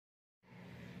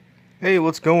Hey,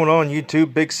 what's going on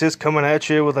YouTube? Big Sis coming at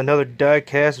you with another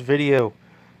diecast video.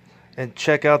 And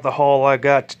check out the haul I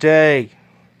got today.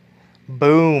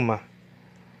 Boom.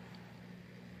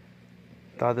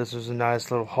 Thought this was a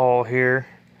nice little haul here.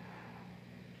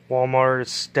 Walmart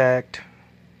is stacked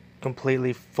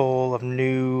completely full of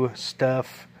new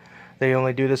stuff. They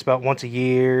only do this about once a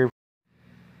year.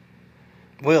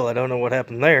 Well, I don't know what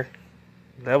happened there.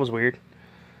 That was weird.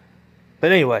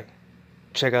 But anyway,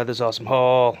 check out this awesome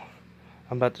haul.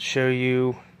 I'm about to show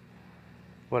you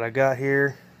what I got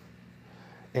here,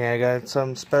 and I got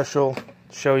something special to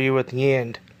show you at the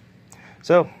end.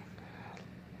 So,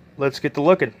 let's get to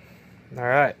looking.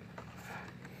 Alright,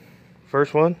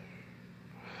 first one,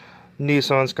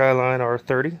 Nissan Skyline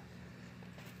R30.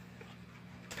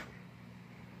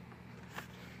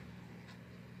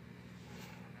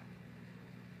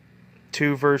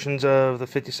 Two versions of the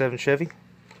 57 Chevy.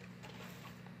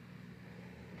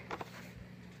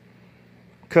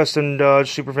 Custom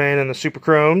Dodge Supervan and the Super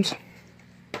Chromes.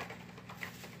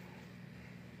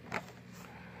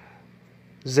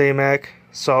 Zamac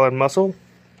Solid Muscle.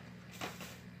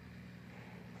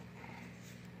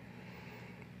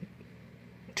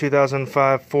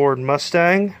 (2005) Ford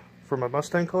Mustang for my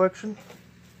Mustang collection.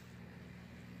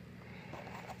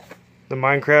 The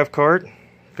Minecraft cart.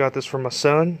 Got this for my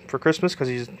son for Christmas because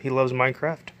he loves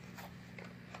Minecraft.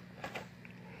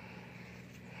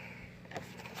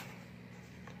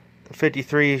 The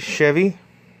 53 Chevy.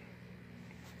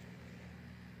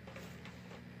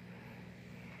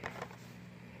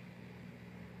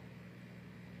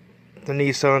 The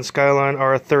Nissan Skyline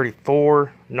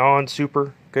R34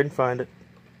 non-super. Couldn't find it.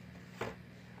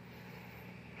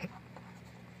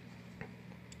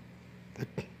 The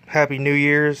Happy New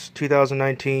Year's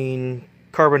 2019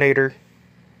 Carbonator.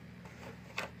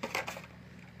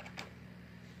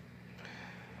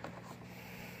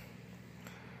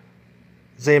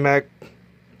 Zamac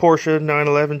Porsche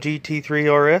 911 GT3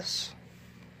 RS.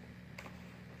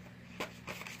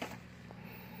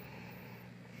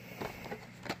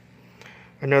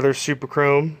 Another Super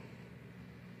Chrome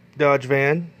Dodge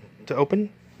van to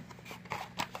open.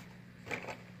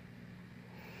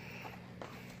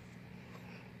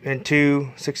 And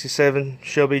two 67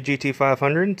 Shelby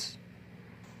GT500s.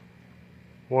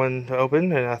 One to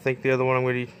open, and I think the other one I'm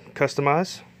going to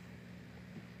customize.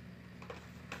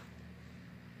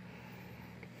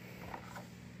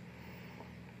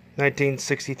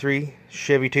 (1963)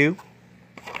 Chevy 2.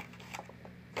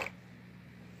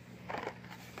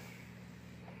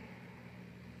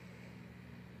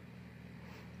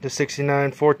 The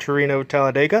 69 Ford Torino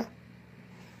Talladega.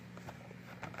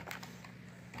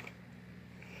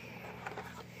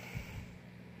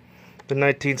 The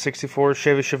 1964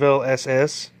 Chevy Chevelle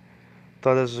SS.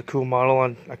 Thought this was a cool model,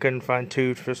 and I couldn't find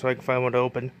two so I could find one to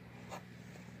open.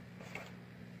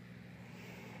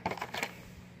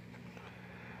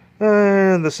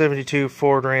 And the 72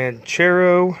 Ford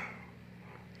Ranchero.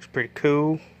 It's pretty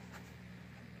cool.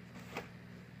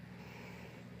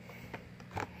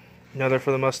 Another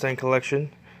for the Mustang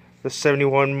collection. The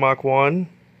 71 Mach 1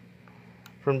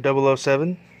 from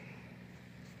 007.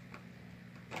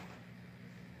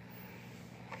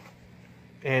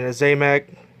 And a Zamac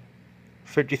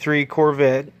 53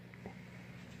 Corvette.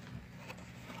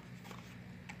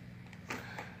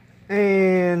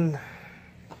 And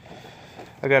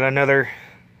I got another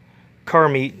Car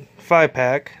Meat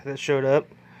 5-pack that showed up.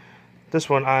 This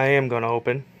one I am going to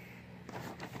open.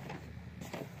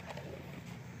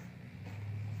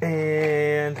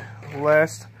 And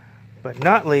last but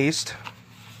not least,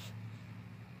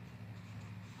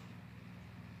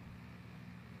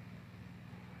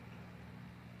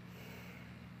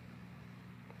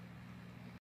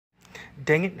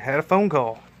 dang it, had a phone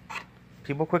call.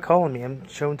 People quit calling me. I'm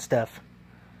showing stuff.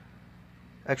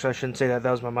 Actually, I shouldn't say that. That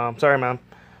was my mom. Sorry, Mom.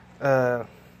 But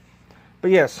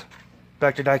yes,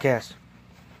 back to diecast.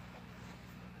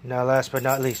 Now, last but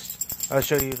not least, I'll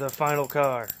show you the final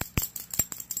car.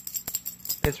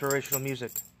 Inspirational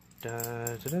music. Da,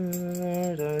 da,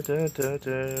 da, da, da, da,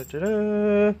 da, da,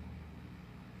 da.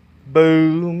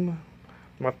 Boom.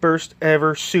 My first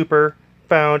ever super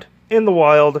found in the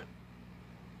wild.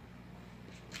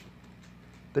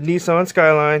 The Nissan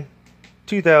Skyline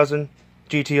 2000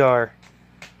 GTR.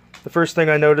 The first thing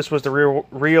I noticed was the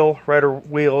real rider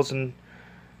wheels, and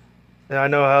I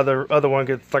know how the other one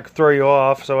could like throw you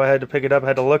off, so I had to pick it up. I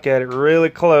had to look at it really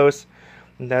close,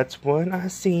 and that's when I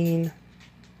seen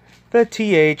the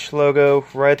TH logo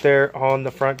right there on the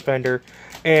front fender,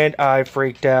 and I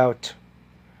freaked out.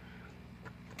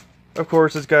 Of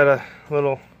course, it's got a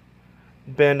little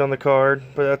bend on the card,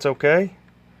 but that's okay.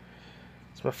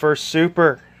 It's my first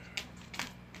super.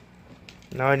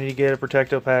 Now I need to get a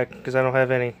Protecto pack because I don't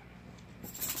have any.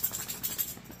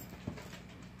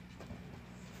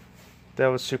 That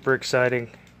was super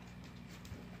exciting.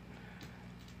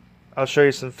 I'll show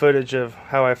you some footage of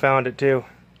how I found it too.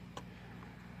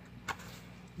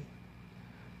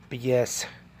 But yes,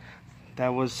 that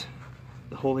was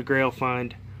the Holy Grail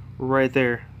find right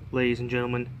there, ladies and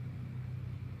gentlemen.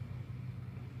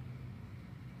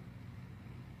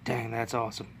 Dang, that's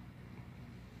awesome.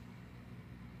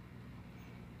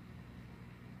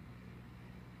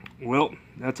 Well,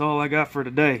 that's all I got for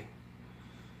today.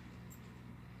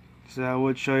 So I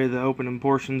would show you the opening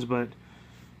portions, but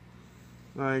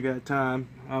I ain't got time.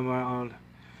 I'm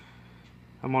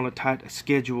on a tight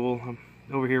schedule. I'm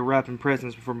over here wrapping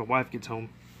presents before my wife gets home.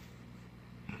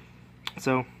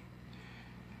 So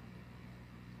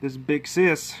this big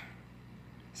sis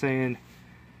saying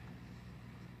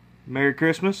Merry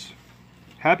Christmas,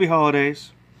 Happy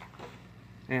Holidays,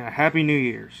 and a Happy New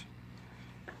Year's.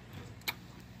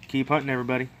 Keep hunting,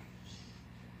 everybody.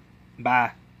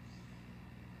 Bye.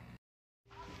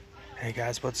 Hey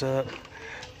guys, what's up?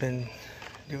 Been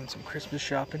doing some Christmas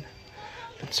shopping.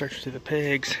 Been searching through the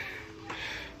pegs.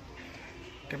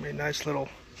 Got me a nice little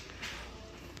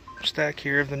stack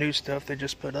here of the new stuff they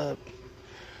just put up.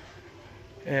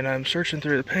 And I'm searching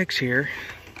through the pegs here.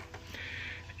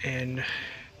 And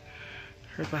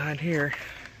right behind here,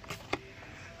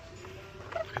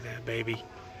 look at that baby.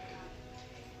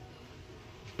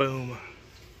 Boom.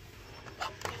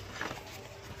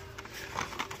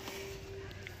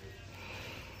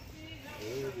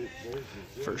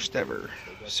 First ever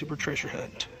super treasure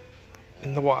hunt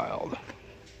in the wild.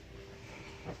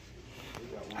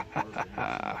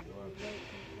 That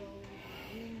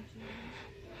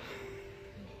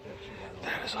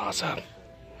is awesome.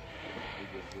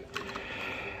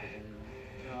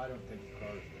 I don't think the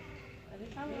cars. I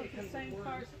think the same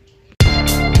cars.